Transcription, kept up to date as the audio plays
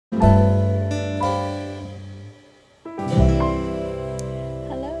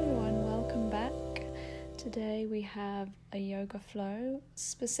Today we have a yoga flow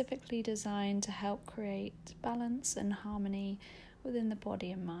specifically designed to help create balance and harmony within the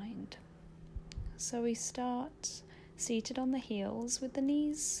body and mind. So we start seated on the heels with the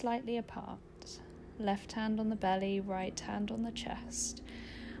knees slightly apart. Left hand on the belly, right hand on the chest.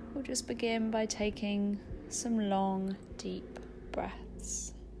 We'll just begin by taking some long, deep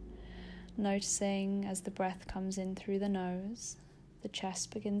breaths. Noticing as the breath comes in through the nose, the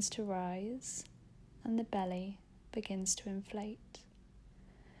chest begins to rise and the belly begins to inflate.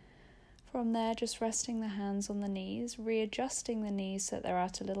 From there, just resting the hands on the knees, readjusting the knees so that they're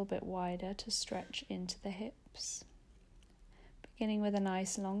out a little bit wider to stretch into the hips. Beginning with a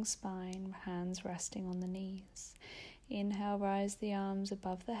nice long spine, hands resting on the knees. Inhale, rise the arms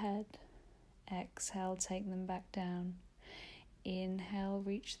above the head. Exhale, take them back down. Inhale,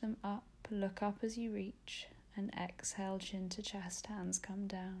 reach them up. Look up as you reach. And exhale, chin to chest, hands come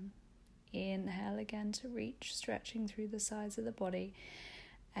down. Inhale again to reach, stretching through the sides of the body.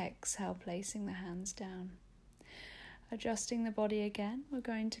 Exhale, placing the hands down. Adjusting the body again, we're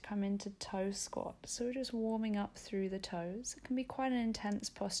going to come into toe squat. So we're just warming up through the toes. It can be quite an intense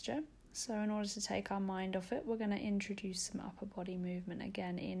posture. So in order to take our mind off it, we're going to introduce some upper body movement.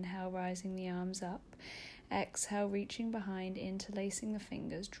 Again, inhale, rising the arms up. Exhale, reaching behind, interlacing the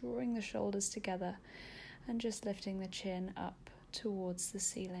fingers, drawing the shoulders together, and just lifting the chin up towards the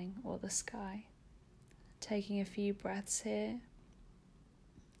ceiling or the sky. Taking a few breaths here.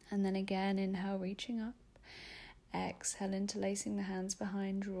 And then again, inhale, reaching up. Exhale, interlacing the hands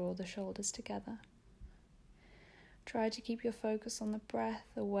behind, draw the shoulders together. Try to keep your focus on the breath,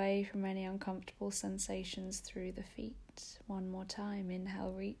 away from any uncomfortable sensations through the feet. One more time,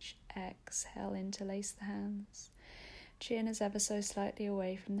 inhale, reach. Exhale, interlace the hands. Chin is ever so slightly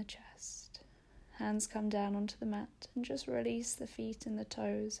away from the chest. Hands come down onto the mat and just release the feet and the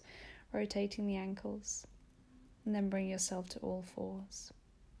toes, rotating the ankles. And then bring yourself to all fours.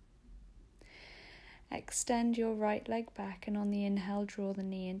 Extend your right leg back, and on the inhale, draw the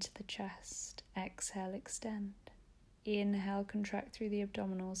knee into the chest. Exhale, extend. Inhale, contract through the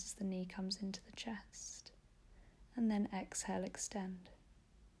abdominals as the knee comes into the chest. And then exhale, extend.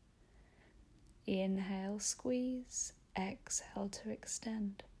 Inhale, squeeze. Exhale to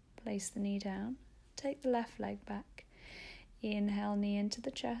extend. Place the knee down. Take the left leg back. Inhale, knee into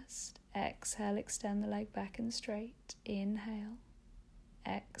the chest. Exhale, extend the leg back and straight. Inhale.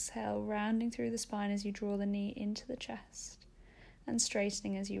 Exhale, rounding through the spine as you draw the knee into the chest. And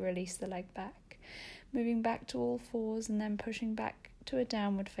straightening as you release the leg back. Moving back to all fours and then pushing back to a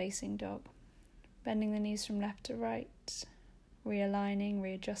downward facing dog. Bending the knees from left to right. Realigning,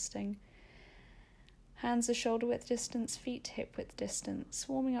 readjusting. Hands are shoulder width distance, feet hip width distance.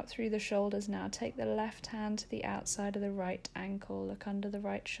 Warming up through the shoulders now. Take the left hand to the outside of the right ankle. Look under the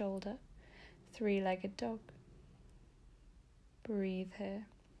right shoulder. Three-legged dog. Breathe here.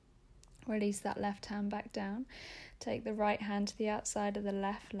 Release that left hand back down. Take the right hand to the outside of the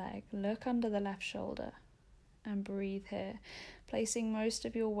left leg. Look under the left shoulder. And breathe here. Placing most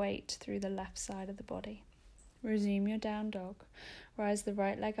of your weight through the left side of the body. Resume your down dog. Rise the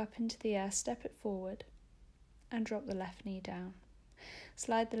right leg up into the air. Step it forward. And drop the left knee down.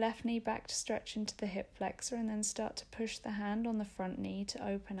 Slide the left knee back to stretch into the hip flexor, and then start to push the hand on the front knee to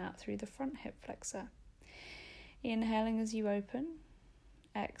open out through the front hip flexor. Inhaling as you open.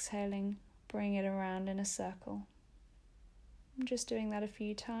 Exhaling, bring it around in a circle. I'm just doing that a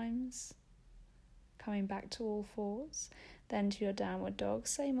few times. Coming back to all fours, then to your downward dog.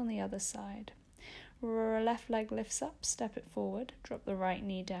 Same on the other side. Left leg lifts up, step it forward, drop the right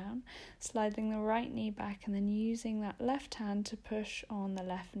knee down, sliding the right knee back, and then using that left hand to push on the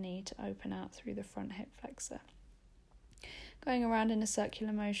left knee to open out through the front hip flexor. Going around in a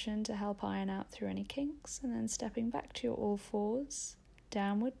circular motion to help iron out through any kinks, and then stepping back to your all fours,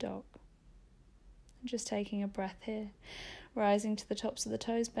 downward dog. And just taking a breath here, rising to the tops of the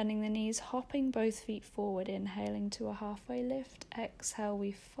toes, bending the knees, hopping both feet forward, inhaling to a halfway lift. Exhale,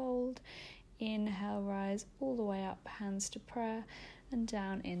 we fold. Inhale, rise all the way up, hands to prayer, and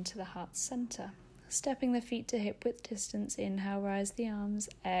down into the heart center. Stepping the feet to hip width distance. Inhale, rise the arms.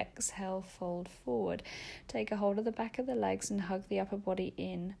 Exhale, fold forward. Take a hold of the back of the legs and hug the upper body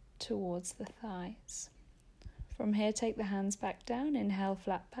in towards the thighs. From here, take the hands back down. Inhale,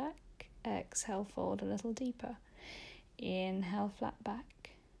 flat back. Exhale, fold a little deeper. Inhale, flat back.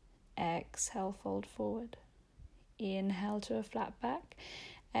 Exhale, fold forward. Inhale to a flat back.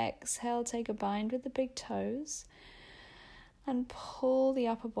 Exhale, take a bind with the big toes. And pull the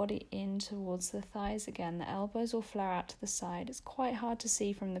upper body in towards the thighs again. The elbows will flare out to the side. It's quite hard to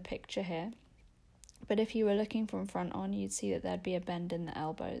see from the picture here. But if you were looking from front on, you'd see that there'd be a bend in the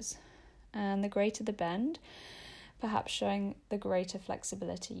elbows. And the greater the bend, perhaps showing the greater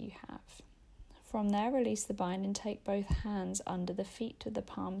flexibility you have. From there, release the bind and take both hands under the feet with the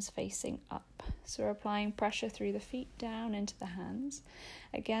palms facing up. So we're applying pressure through the feet down into the hands.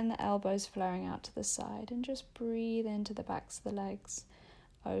 Again, the elbows flaring out to the side, and just breathe into the backs of the legs,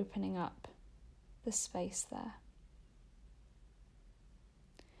 opening up the space there.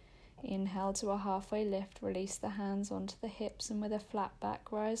 Inhale to a halfway lift, release the hands onto the hips, and with a flat back,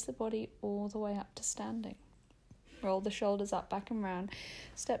 rise the body all the way up to standing. Roll the shoulders up, back and round.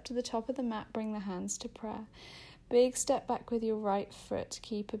 Step to the top of the mat, bring the hands to prayer. Big step back with your right foot.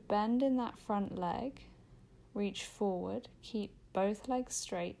 Keep a bend in that front leg. Reach forward. Keep both legs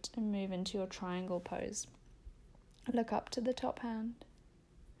straight and move into your triangle pose. Look up to the top hand.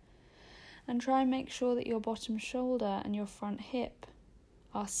 And try and make sure that your bottom shoulder and your front hip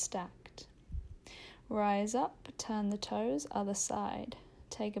are stacked. Rise up, turn the toes, other side.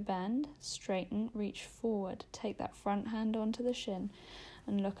 Take a bend, straighten, reach forward. Take that front hand onto the shin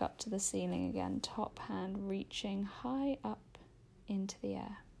and look up to the ceiling again. Top hand reaching high up into the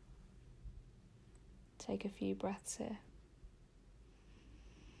air. Take a few breaths here.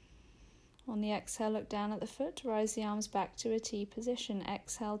 On the exhale, look down at the foot. Rise the arms back to a T position.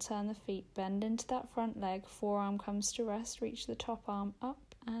 Exhale, turn the feet. Bend into that front leg. Forearm comes to rest. Reach the top arm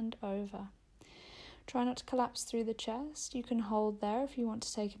up and over. Try not to collapse through the chest. You can hold there if you want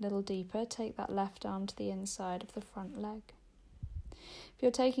to take a little deeper. Take that left arm to the inside of the front leg. If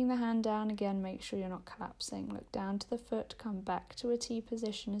you're taking the hand down again, make sure you're not collapsing. Look down to the foot, come back to a T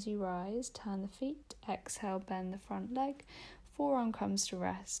position as you rise. Turn the feet, exhale, bend the front leg. Forearm comes to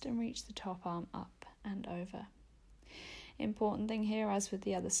rest and reach the top arm up and over. Important thing here, as with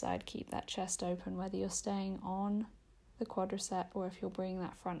the other side, keep that chest open, whether you're staying on the quadricep or if you're bringing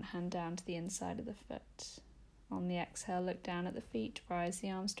that front hand down to the inside of the foot. On the exhale, look down at the feet, rise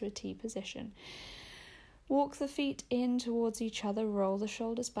the arms to a T position. Walk the feet in towards each other, roll the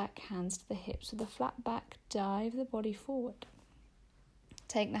shoulders back, hands to the hips. With a flat back, dive the body forward.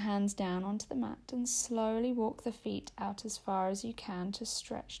 Take the hands down onto the mat and slowly walk the feet out as far as you can to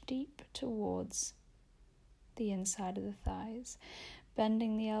stretch deep towards the inside of the thighs.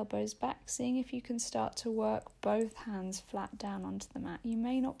 Bending the elbows back, seeing if you can start to work both hands flat down onto the mat. You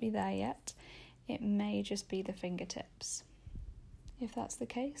may not be there yet. It may just be the fingertips. If that's the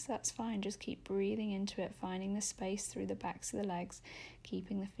case, that's fine. Just keep breathing into it, finding the space through the backs of the legs,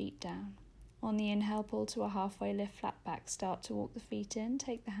 keeping the feet down. On the inhale, pull to a halfway lift, flat back. Start to walk the feet in,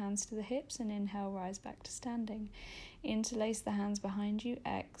 take the hands to the hips, and inhale, rise back to standing. Interlace the hands behind you.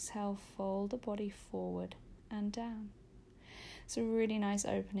 Exhale, fold the body forward and down. It's a really nice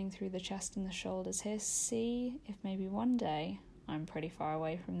opening through the chest and the shoulders here. See if maybe one day, I'm pretty far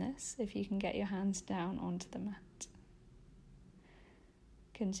away from this, if you can get your hands down onto the mat.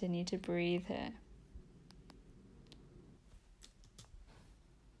 Continue to breathe here.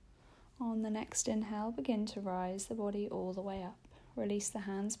 On the next inhale, begin to rise the body all the way up. Release the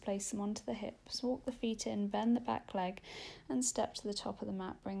hands, place them onto the hips. Walk the feet in, bend the back leg, and step to the top of the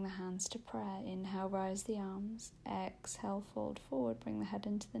mat. Bring the hands to prayer. Inhale, rise the arms. Exhale, fold forward. Bring the head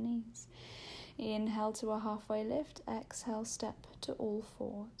into the knees. Inhale to a halfway lift. Exhale, step to all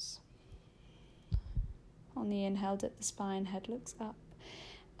fours. On the inhale, dip the spine, head looks up.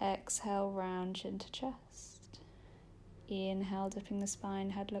 Exhale, round chin to chest. Inhale, dipping the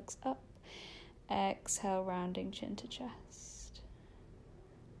spine, head looks up. Exhale, rounding chin to chest.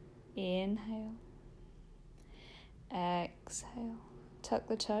 Inhale. Exhale. Tuck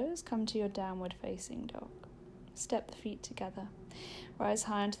the toes, come to your downward facing dog. Step the feet together. Rise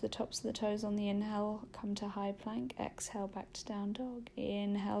high onto the tops of the toes on the inhale, come to high plank. Exhale, back to down dog.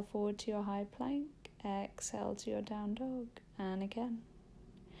 Inhale, forward to your high plank. Exhale to your down dog. And again.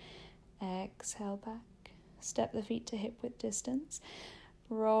 Exhale back. Step the feet to hip width distance.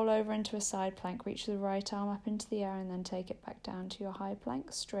 Roll over into a side plank. Reach the right arm up into the air and then take it back down to your high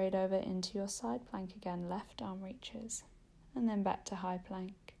plank. Straight over into your side plank again. Left arm reaches. And then back to high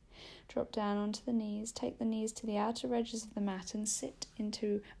plank. Drop down onto the knees. Take the knees to the outer edges of the mat and sit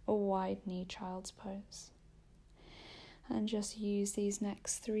into a wide knee child's pose. And just use these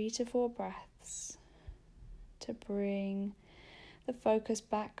next 3 to 4 breaths to bring the focus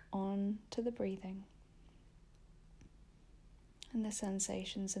back on to the breathing and the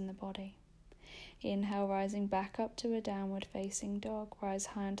sensations in the body. Inhale, rising back up to a downward facing dog. Rise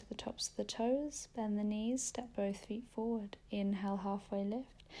high onto the tops of the toes. Bend the knees, step both feet forward. Inhale, halfway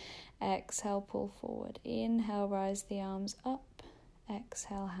lift. Exhale, pull forward. Inhale, rise the arms up.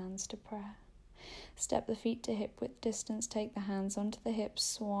 Exhale, hands to prayer. Step the feet to hip width distance. Take the hands onto the hips.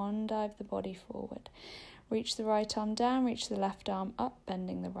 Swan dive the body forward. Reach the right arm down, reach the left arm up,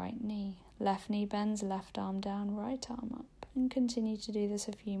 bending the right knee. Left knee bends, left arm down, right arm up. And continue to do this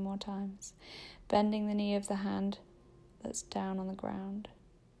a few more times. Bending the knee of the hand that's down on the ground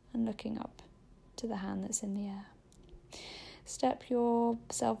and looking up to the hand that's in the air. Step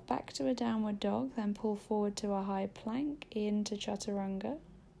yourself back to a downward dog, then pull forward to a high plank, into chaturanga,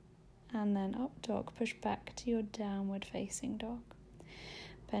 and then up dog, push back to your downward facing dog,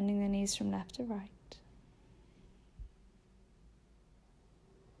 bending the knees from left to right.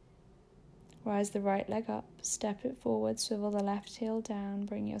 Rise the right leg up, step it forward, swivel the left heel down,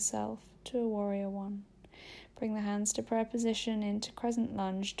 bring yourself to a warrior one. Bring the hands to prayer position into crescent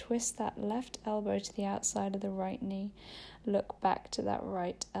lunge, twist that left elbow to the outside of the right knee, look back to that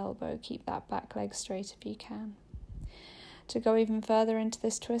right elbow, keep that back leg straight if you can. To go even further into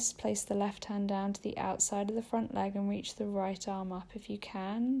this twist, place the left hand down to the outside of the front leg and reach the right arm up if you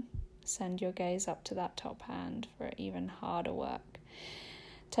can. Send your gaze up to that top hand for even harder work.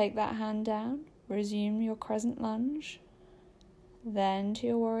 Take that hand down, resume your crescent lunge, then to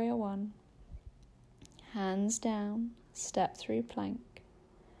your warrior one. Hands down, step through plank,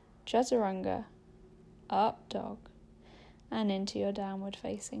 chaturanga, up dog, and into your downward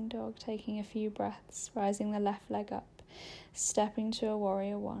facing dog, taking a few breaths, rising the left leg up, stepping to a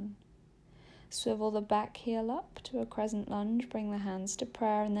warrior one. Swivel the back heel up to a crescent lunge, bring the hands to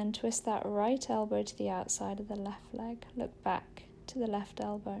prayer, and then twist that right elbow to the outside of the left leg. Look back to the left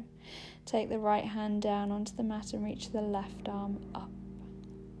elbow. Take the right hand down onto the mat and reach the left arm up.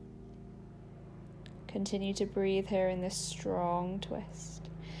 Continue to breathe here in this strong twist.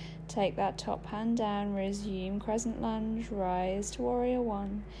 Take that top hand down, resume crescent lunge, rise to warrior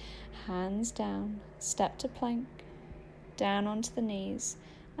one, hands down, step to plank, down onto the knees,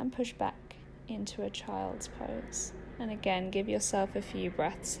 and push back into a child's pose. And again, give yourself a few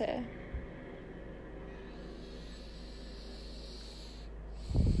breaths here.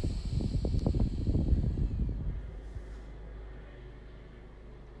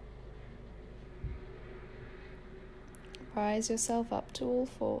 Rise yourself up to all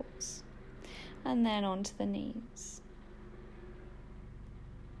fours, and then onto the knees.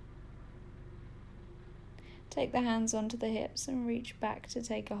 Take the hands onto the hips and reach back to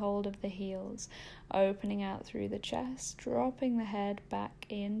take a hold of the heels, opening out through the chest, dropping the head back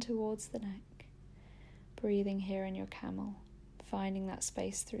in towards the neck. Breathing here in your camel, finding that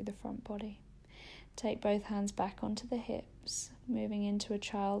space through the front body. Take both hands back onto the hips, moving into a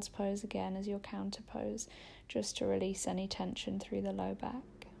child's pose again as your counter pose, just to release any tension through the low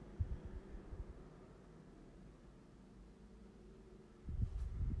back.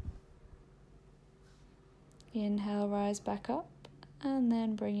 Inhale, rise back up, and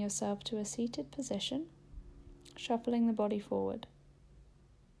then bring yourself to a seated position, shuffling the body forward.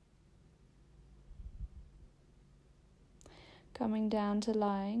 Coming down to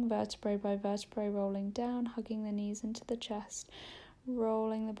lying, vertebrae by vertebrae rolling down, hugging the knees into the chest,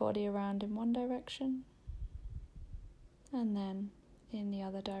 rolling the body around in one direction, and then in the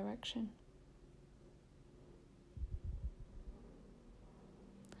other direction.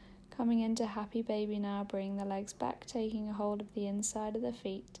 Coming into happy baby now, bring the legs back, taking a hold of the inside of the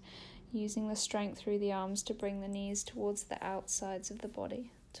feet, using the strength through the arms to bring the knees towards the outsides of the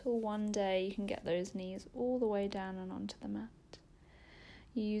body, till one day you can get those knees all the way down and onto the mat.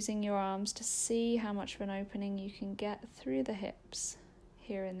 Using your arms to see how much of an opening you can get through the hips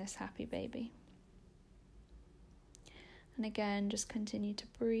here in this happy baby. And again, just continue to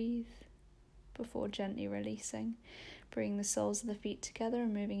breathe before gently releasing. Bring the soles of the feet together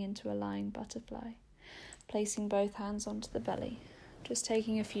and moving into a lying butterfly. Placing both hands onto the belly. Just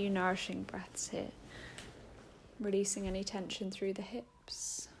taking a few nourishing breaths here. Releasing any tension through the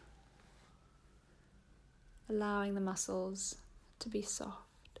hips. Allowing the muscles to be soft.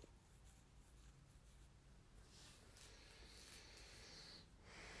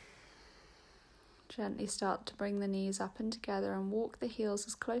 Gently start to bring the knees up and together and walk the heels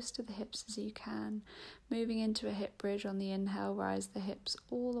as close to the hips as you can. Moving into a hip bridge on the inhale, rise the hips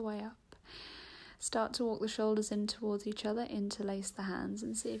all the way up. Start to walk the shoulders in towards each other, interlace the hands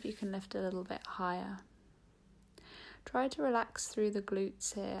and see if you can lift a little bit higher. Try to relax through the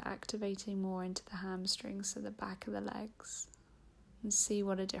glutes here, activating more into the hamstrings, so the back of the legs, and see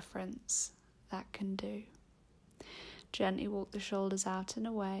what a difference that can do. Gently walk the shoulders out and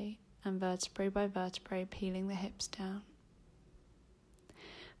away, and vertebrae by vertebrae peeling the hips down.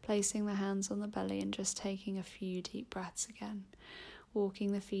 Placing the hands on the belly and just taking a few deep breaths again,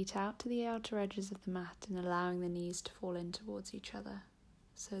 walking the feet out to the outer edges of the mat and allowing the knees to fall in towards each other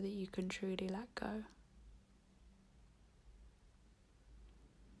so that you can truly let go.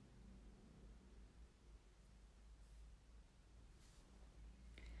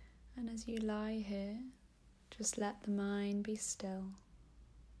 And as you lie here, just let the mind be still.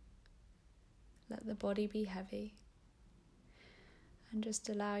 Let the body be heavy. And just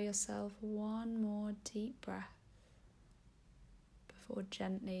allow yourself one more deep breath before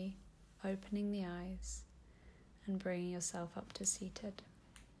gently opening the eyes and bringing yourself up to seated.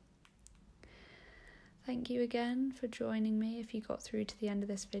 Thank you again for joining me. If you got through to the end of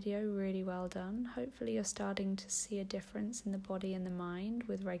this video, really well done. Hopefully you're starting to see a difference in the body and the mind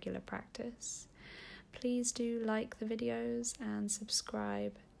with regular practice. Please do like the videos and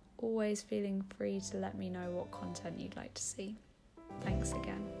subscribe. Always feeling free to let me know what content you'd like to see. Thanks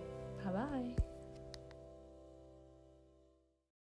again. Bye-bye.